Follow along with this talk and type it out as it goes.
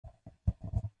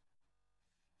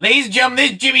Ladies and gentlemen,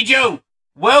 this is Jimmy Joe.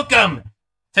 Welcome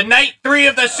to night 3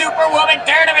 of the Superwoman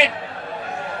Tournament.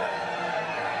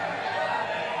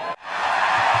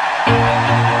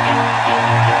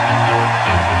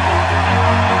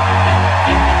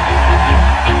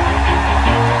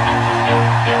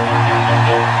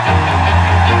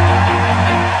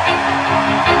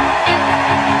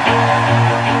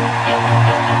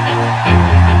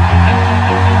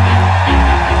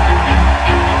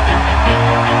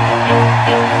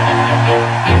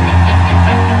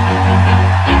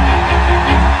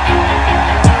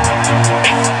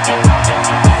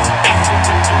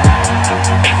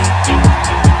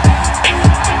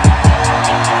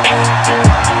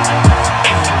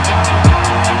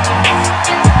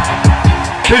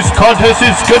 This contest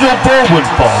is scheduled for one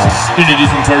fall.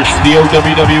 Introducing first the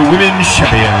OWW Women's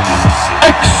Champion,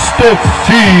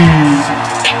 Ecstasy.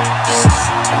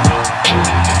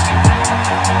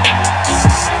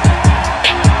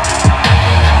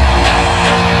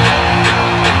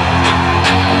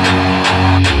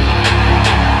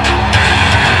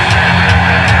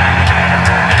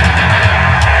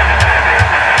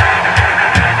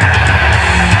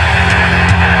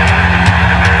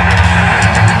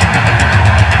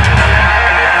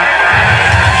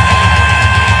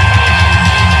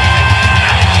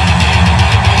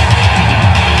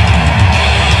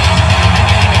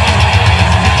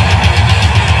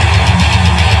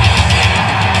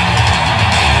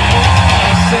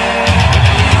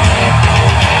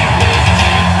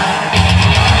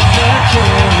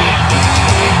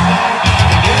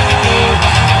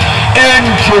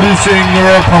 Introducing your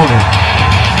opponent,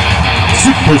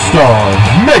 Superstar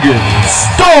Megan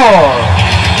Starr.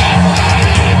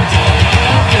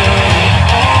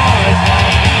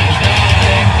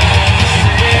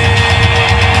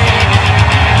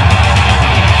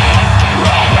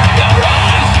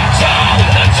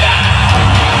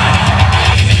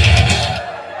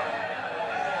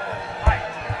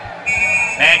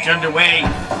 Match underway.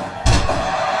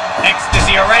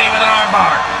 Ecstasy already with an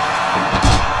armbar.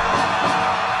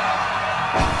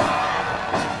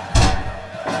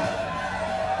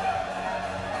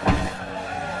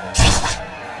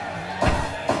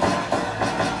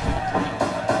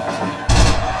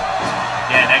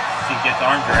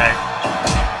 Arm drag.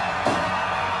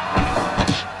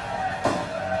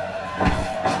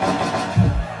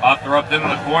 Off the rope, then in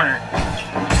the corner.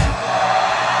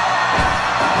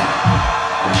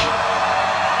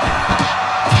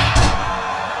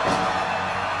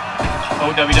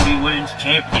 OWW Women's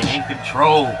Champion in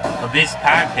control of this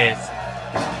contest.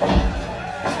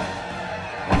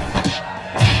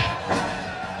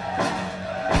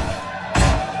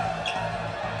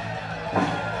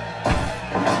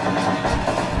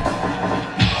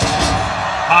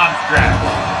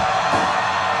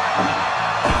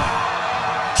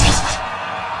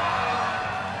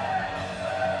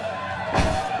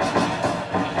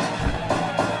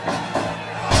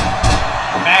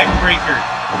 Backbreaker.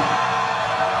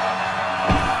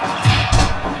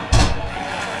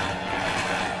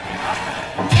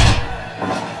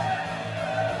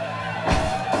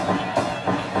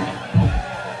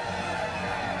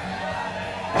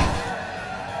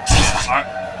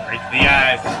 Right to the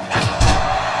eyes.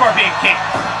 Scorpion kick.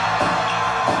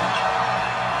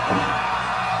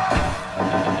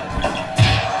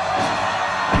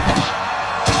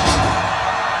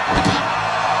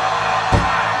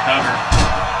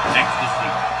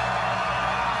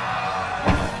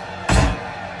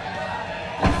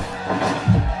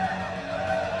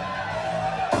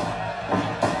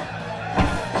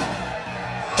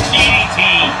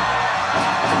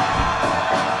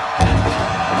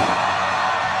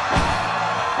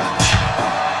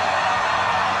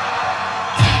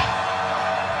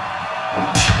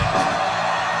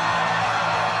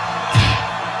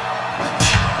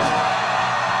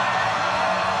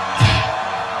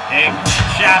 Big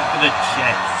shot to the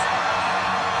chest.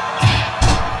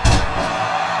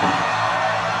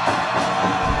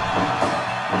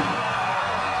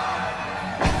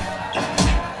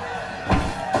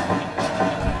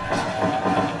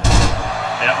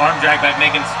 And an arm drag by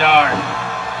Megan Starr.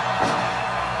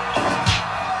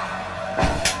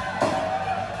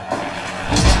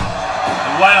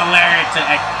 And what a lariat to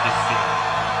Ecstasy.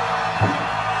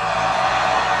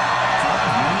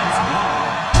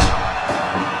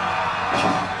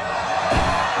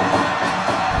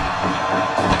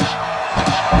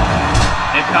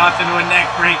 Tossed into a neck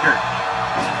breaker.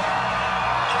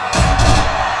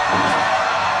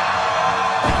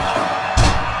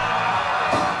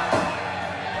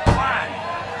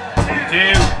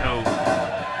 Two. Oh.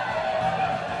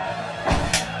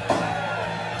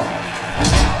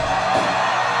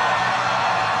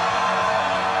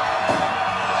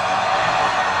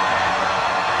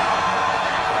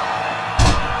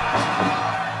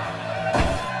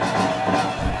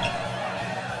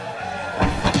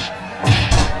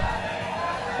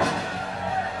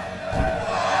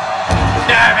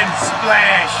 Diamond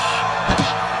Splash!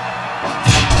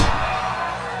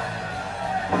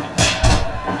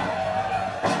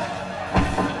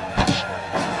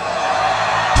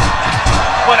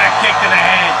 What a kick to the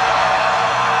head!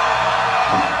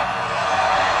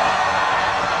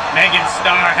 Megan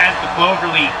Starr has the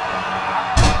cloverleaf.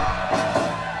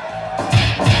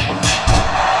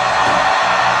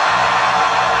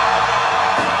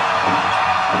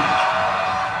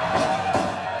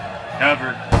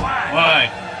 Covered. 1,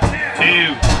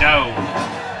 2, no.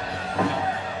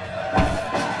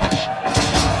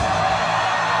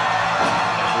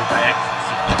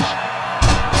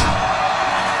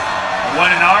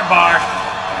 One in our bar.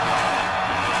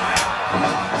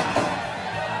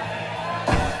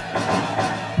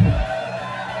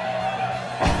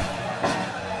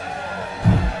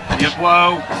 Yep,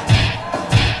 whoa.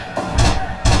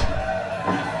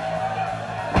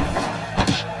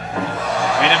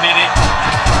 Wait a minute.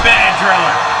 Bad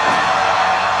driller.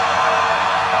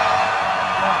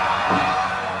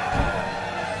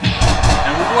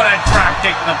 And what a drop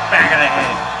kick in the back of the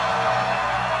head.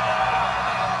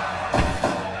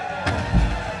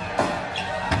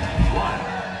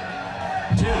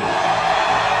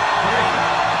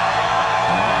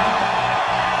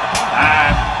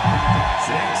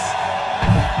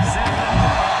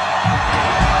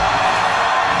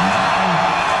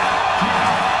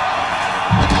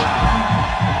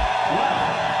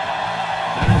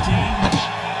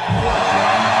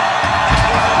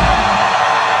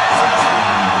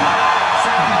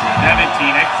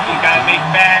 Gotta make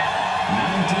back.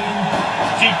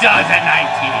 She does at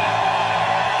 19.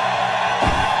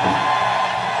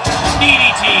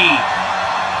 DDT.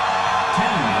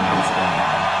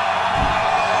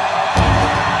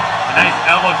 A nice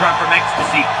elbow drop from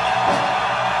Ecstasy.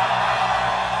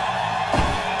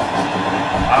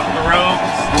 Off the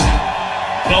ropes.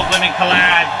 Both women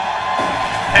collide.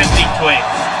 Hefty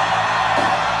twist.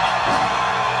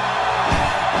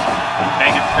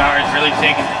 Megan Starr is really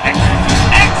taking the Ecstasy.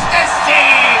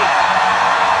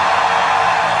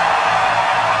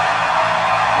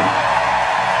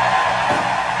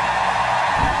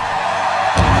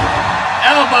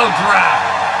 Elbow drop.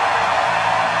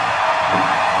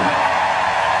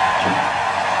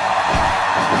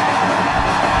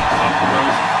 Off the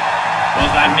rope.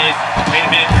 Bullseye miss. Wait a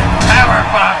minute. Power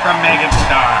bomb from Megan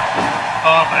Starr.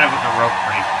 Oh, that was a rope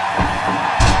break.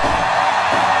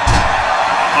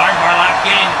 Hardbar locked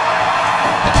in.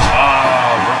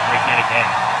 Oh, rope break yet again.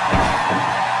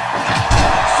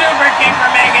 Super kick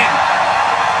for Megan.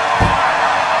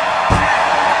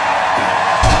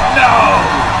 No.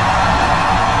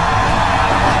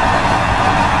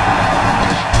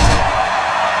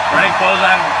 Running close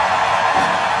on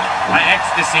my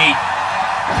Ecstasy.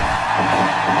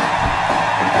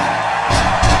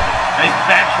 Nice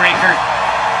backbreaker.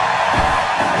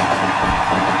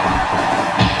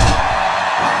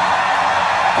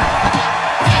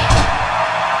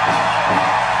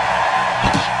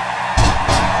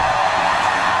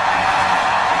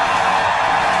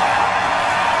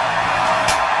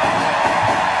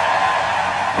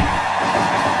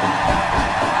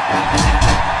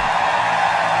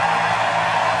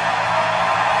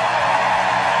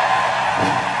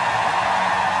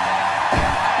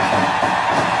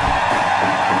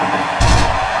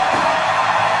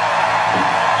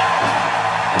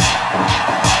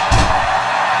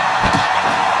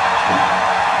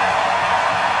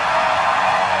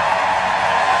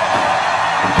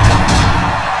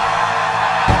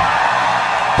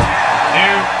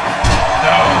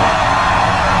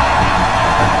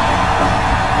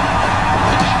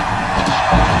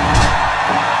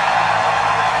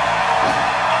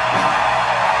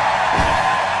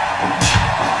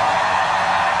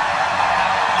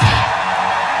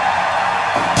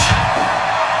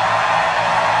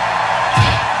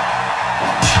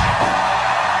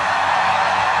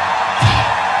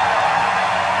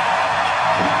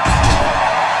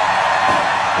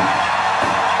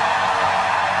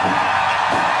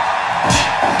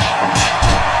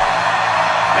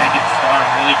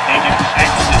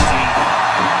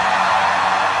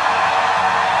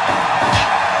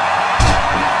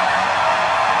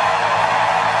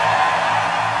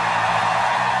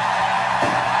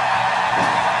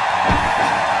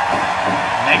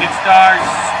 Start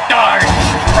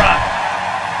drop.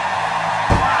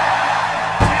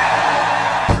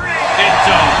 It's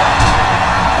over.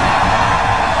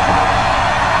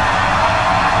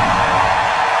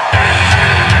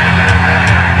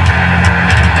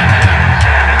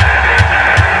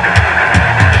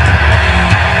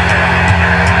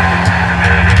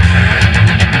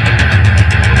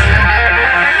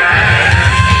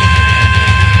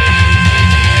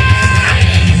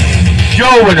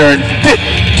 your winner in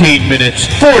 15 minutes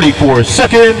 44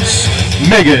 seconds,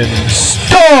 Megan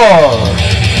Starr.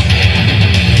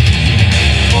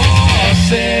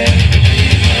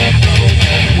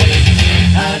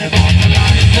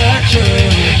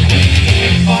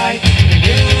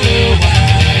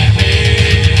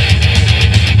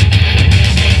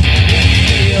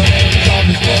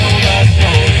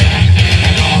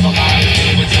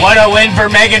 What a win for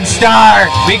Megan Starr!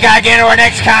 We gotta get to our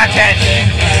next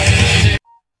contest!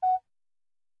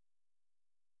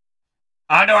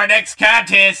 On to our next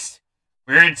contest!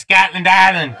 We're in Scotland,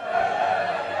 Ireland.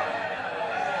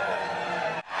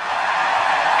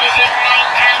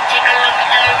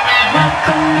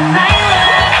 Welcome to my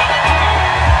life.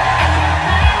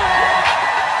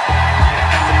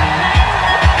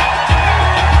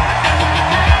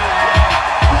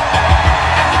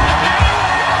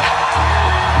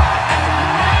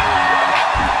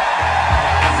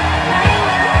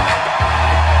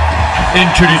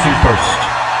 Introducing first,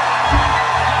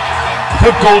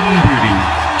 the Golden Beauty,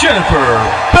 Jennifer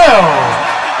Bell.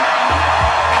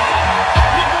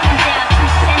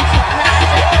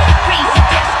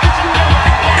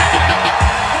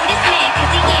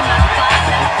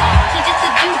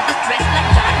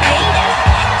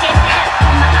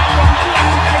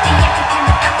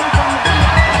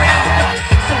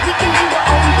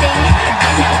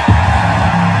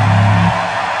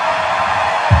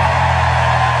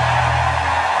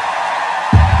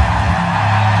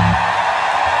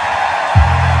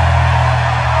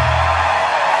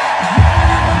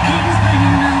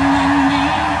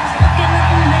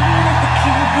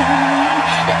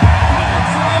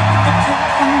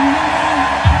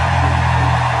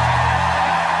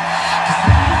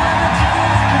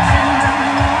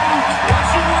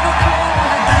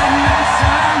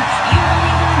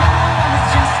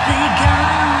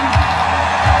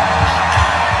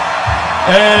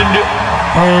 And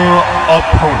her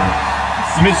opponent,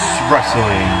 Miss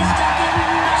Wrestling,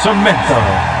 Samantha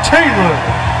Taylor.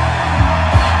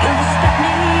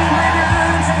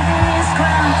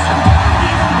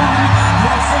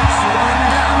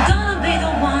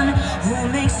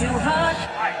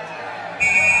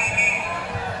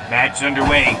 Match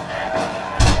underway.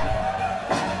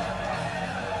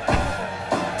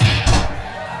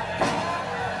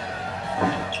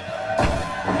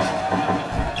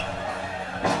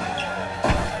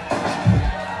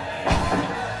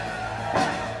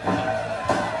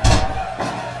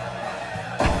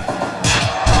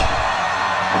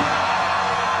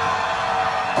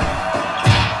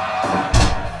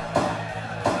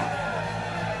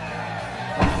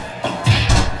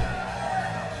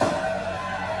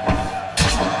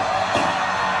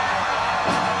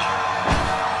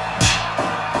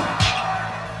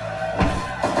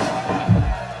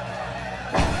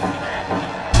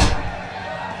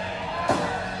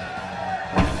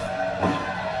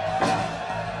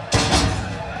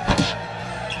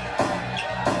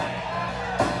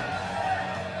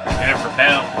 Jennifer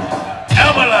Bell.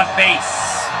 Elbow to the face.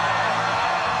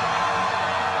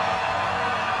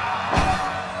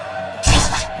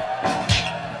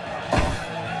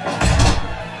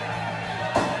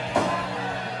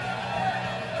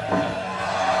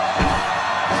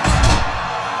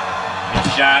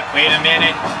 Good shot. Wait a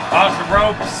minute. Off the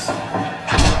ropes.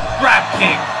 Drop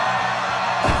kick.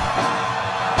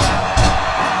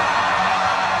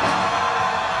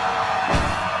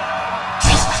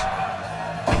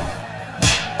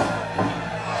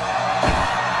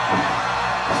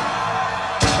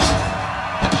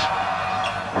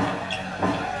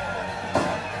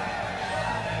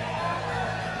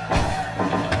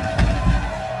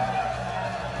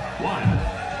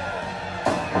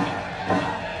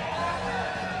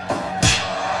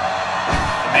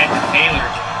 Taylor.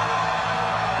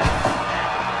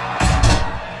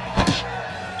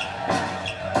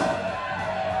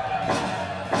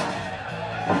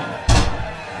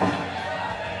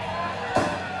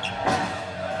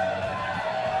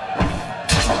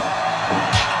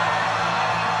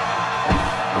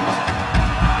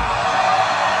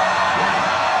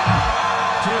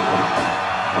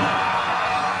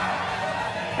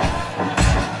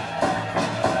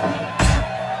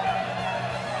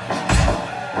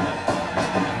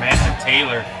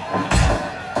 Taylor.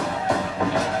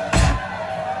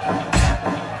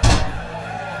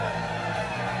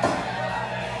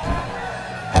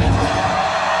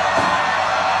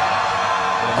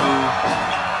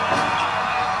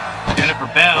 Jennifer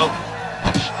Bell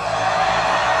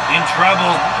in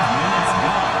trouble.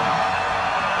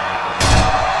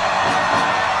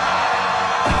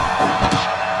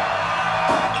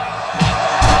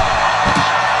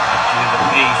 To the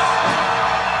face.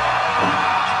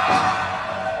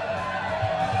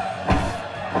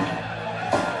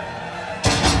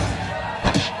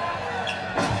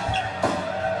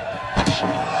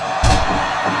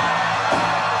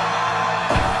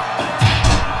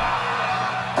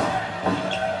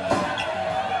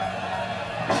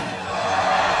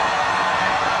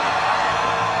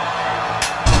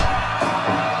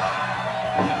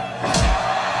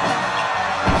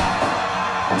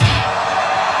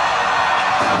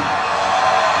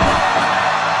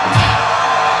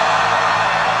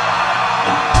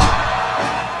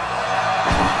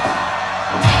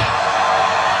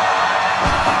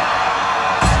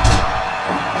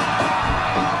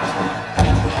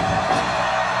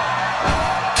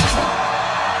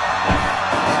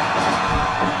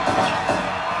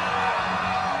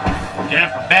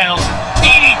 Jennifer Bell,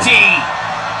 DDT!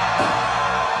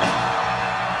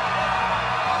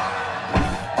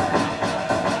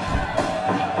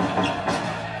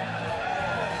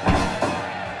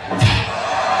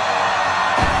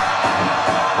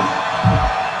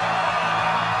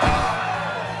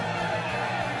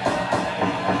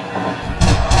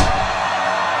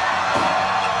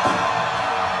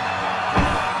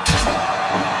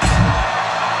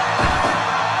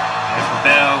 Jennifer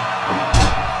Bell.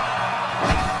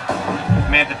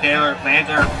 Samantha Taylor lands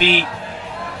on her feet.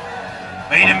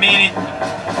 Wait a minute.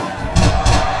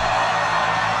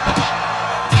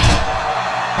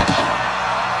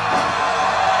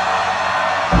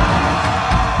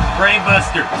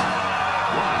 Brainbuster. 1,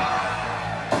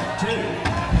 2,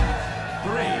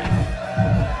 3,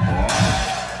 4,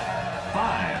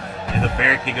 5. And the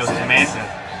barricade goes to Samantha.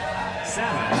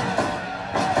 7.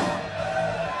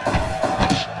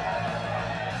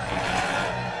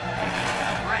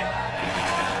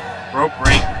 Rope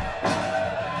break.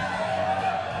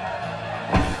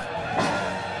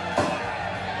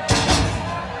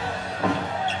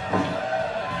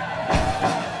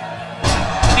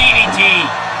 DDT.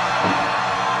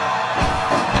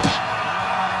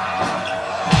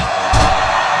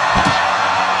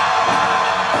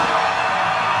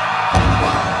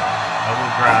 Double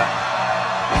drop.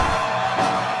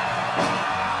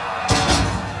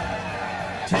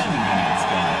 10 minutes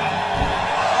gone.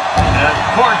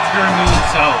 Corkscrew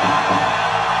moonsault.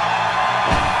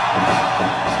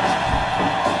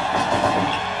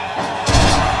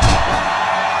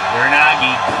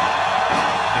 Uranagi.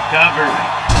 The cover.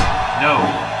 No.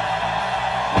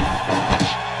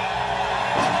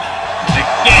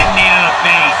 Again, knee to the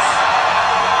face.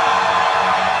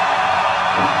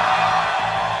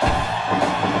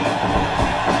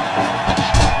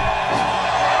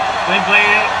 Sling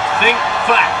blade. Sing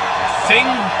flat. Sing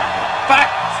fuck.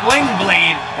 Sling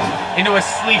blade into a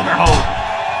sleeper hold.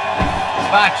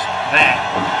 Watch that.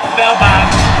 Bell bomb.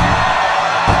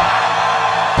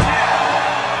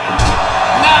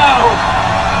 No!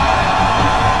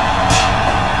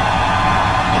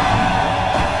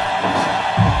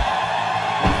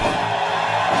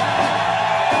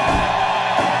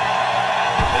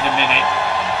 Wait a minute.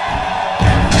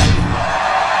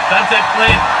 Sunset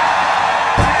flip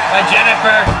by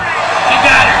Jennifer. She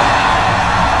got her.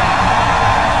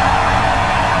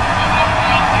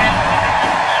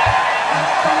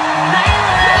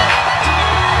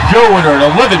 Your winner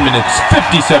at 11 minutes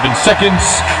 57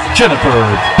 seconds, Jennifer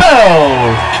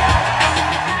Bell.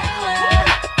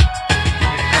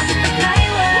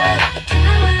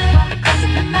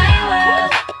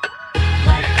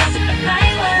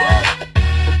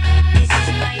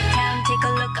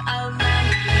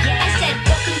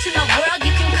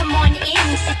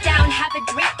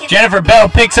 Jennifer Bell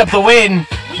picks up the win.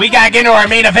 We gotta get into our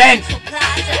main event.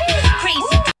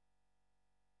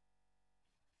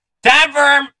 Time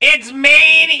for it's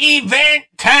main event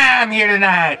time here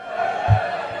tonight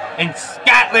in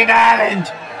Scotland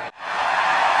Island.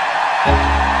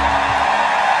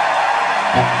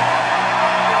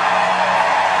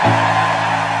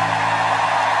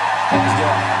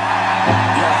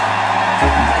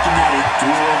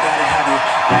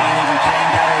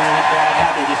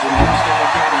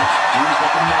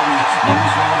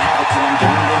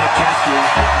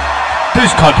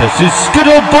 This contest is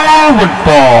scheduled for one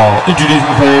fall.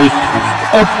 Introducing first,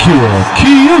 Akira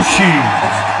Kiyoshi.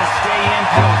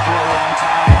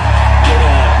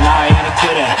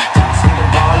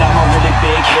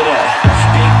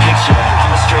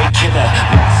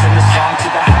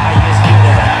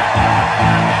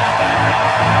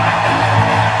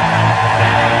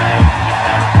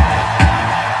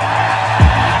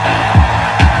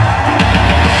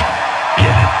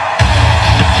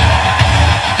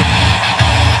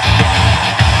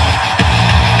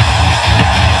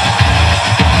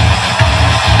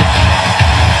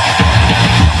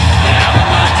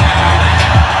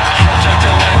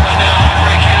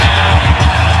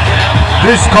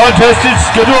 This contest is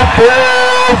scheduled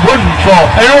for one fall.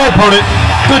 And our opponent,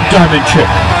 the Diamond Chick,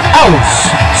 Alice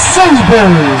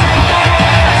Silver.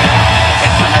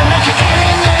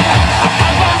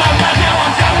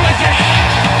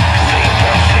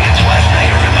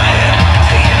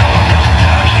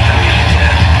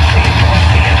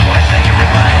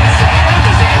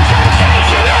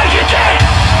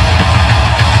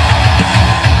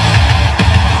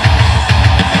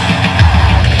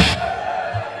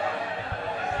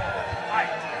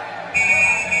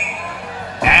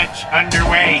 Match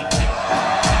underway.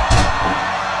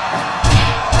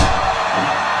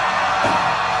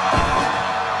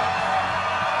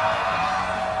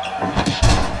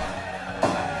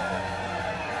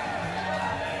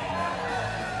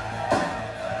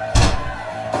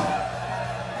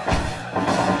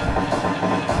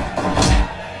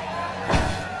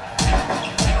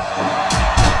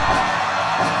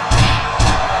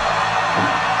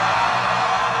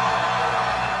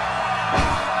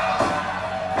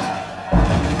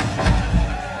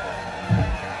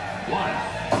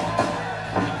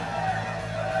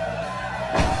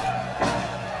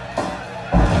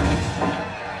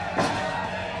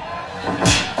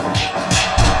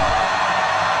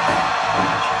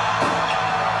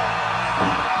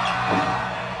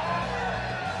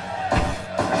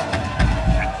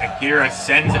 Akira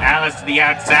sends Alice to the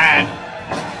outside.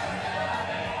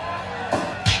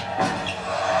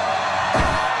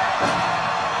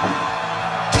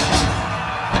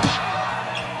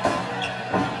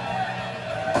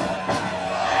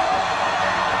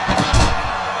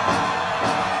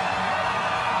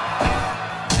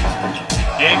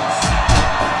 Diggs.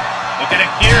 Look at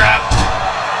Akira.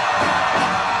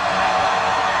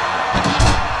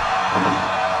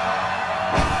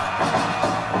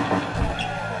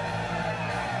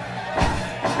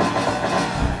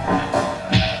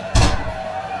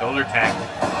 Shoulder tackle.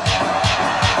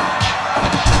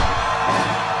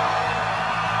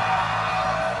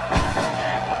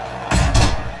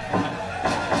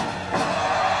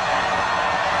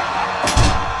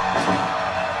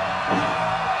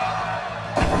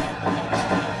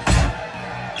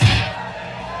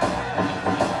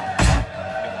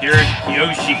 Akira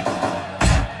Kiyoshi.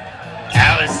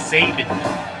 Alice Sabin.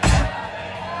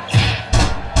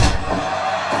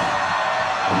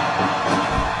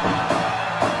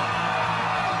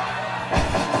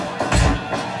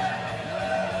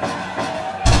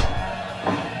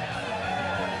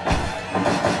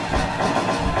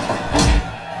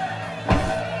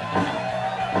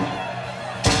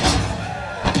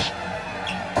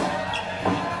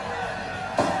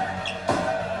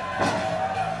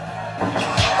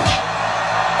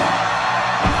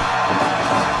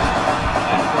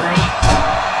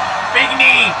 Big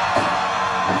knee.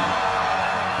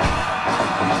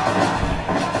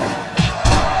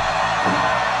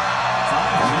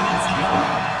 5 minutes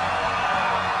gone.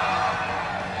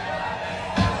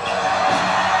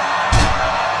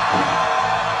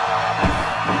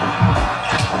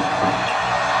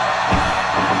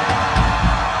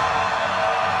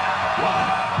 One,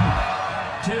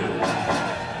 two.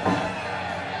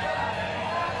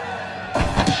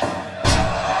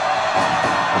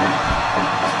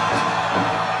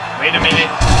 Wait a minute.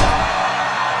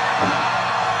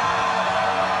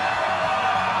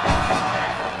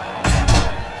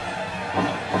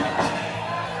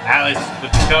 Alice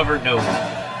with the cover, no.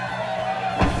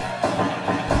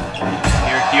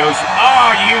 Here, Kiyoshi.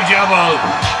 Oh, huge elbow.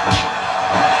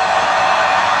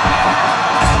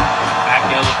 Back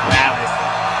elbow from Alice.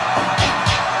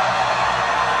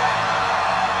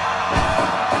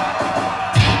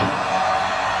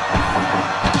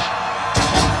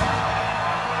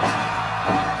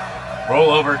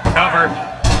 Roll over, cover.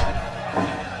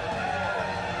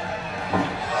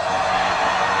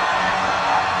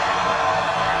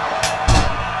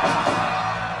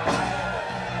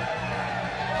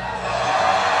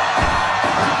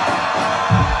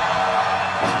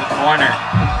 The corner.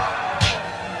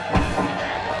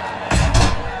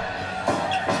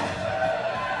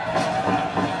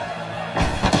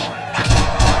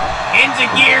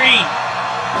 Enziguri.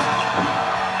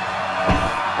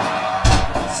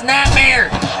 Snapmare!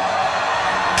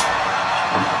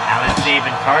 Alice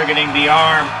Sabin targeting the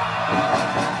arm.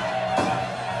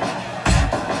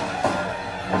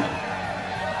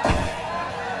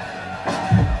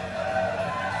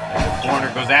 In the corner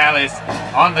goes Alice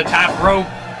on the top rope.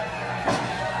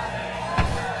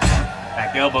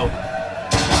 Back elbow.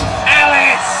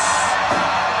 Alice!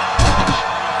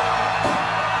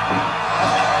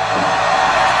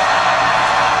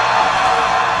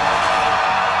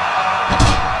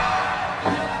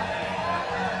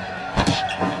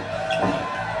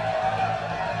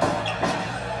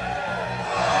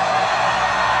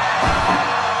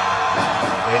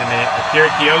 minute. Akira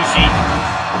Kiyoshi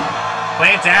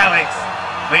plants Alex.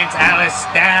 Plants Alice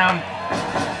down.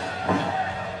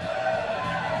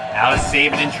 Alice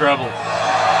Sabin in trouble.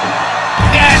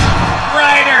 Death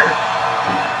Rider!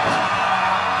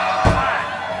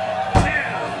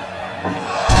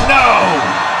 No!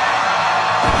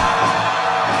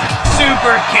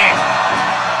 Super kick!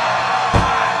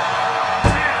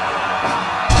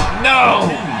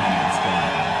 No!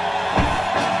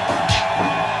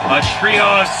 A trio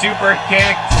of super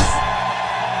kicks.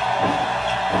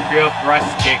 Trio thrust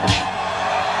kicks.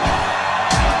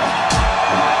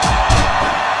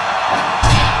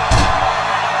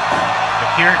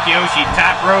 Akira Kiyoshi,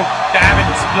 top rope,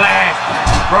 diamond splash,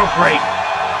 rope break.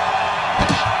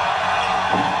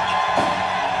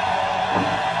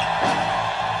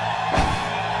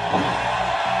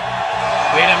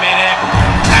 Wait a minute,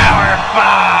 power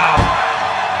bomb.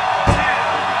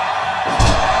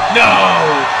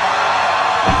 No.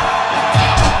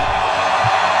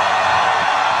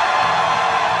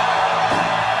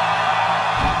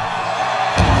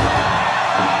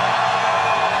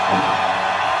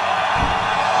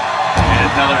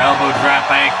 Another elbow drop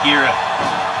by Akira.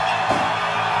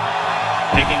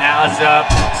 Picking Alice up.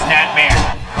 Snapmare.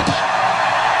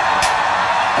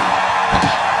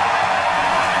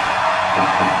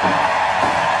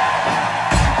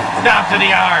 Stomp to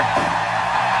the arm.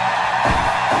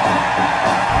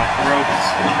 Off the ropes.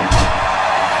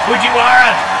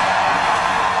 Fujiwara.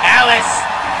 Alice.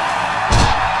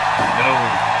 No.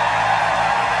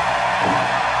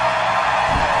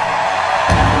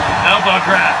 Elbow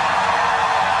drop.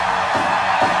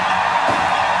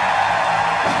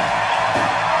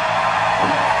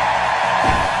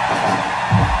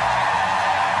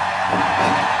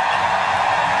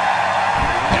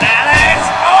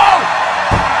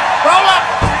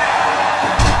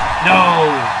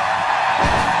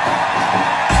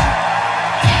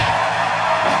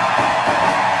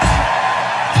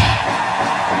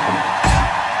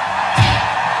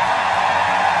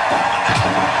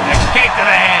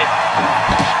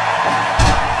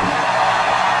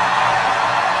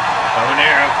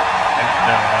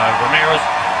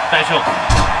 Special.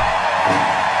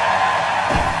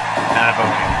 Not a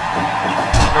bowling.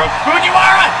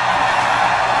 Fujiwara!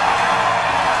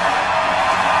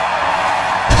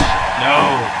 No.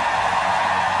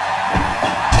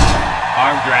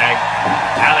 Arm drag.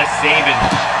 Alice Sabin.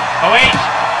 Oh wait!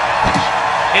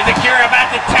 Is Akira about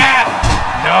to tap?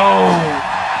 No.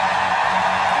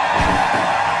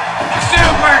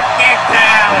 Super kick to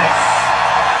Alice.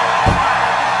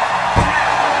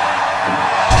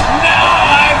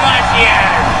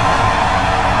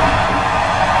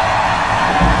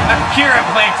 Akira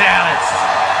plants Alice.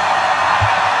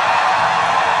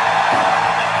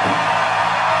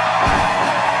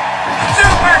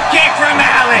 Super kick from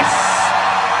Alice.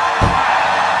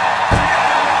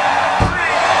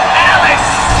 Alice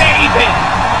Sabin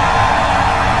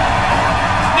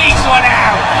sneaks one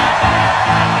out.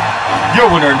 Your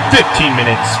winner in 15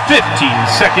 minutes, 15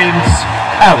 seconds,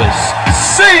 Alice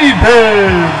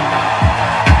Sabin.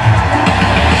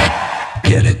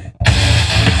 Get it.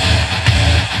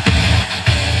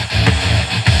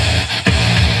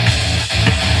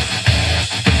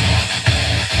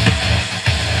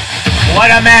 What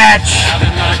a match!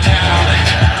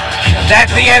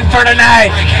 That's the end for tonight.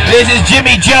 This is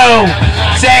Jimmy Joe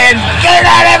saying, good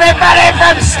night everybody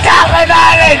from Scotland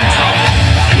Island!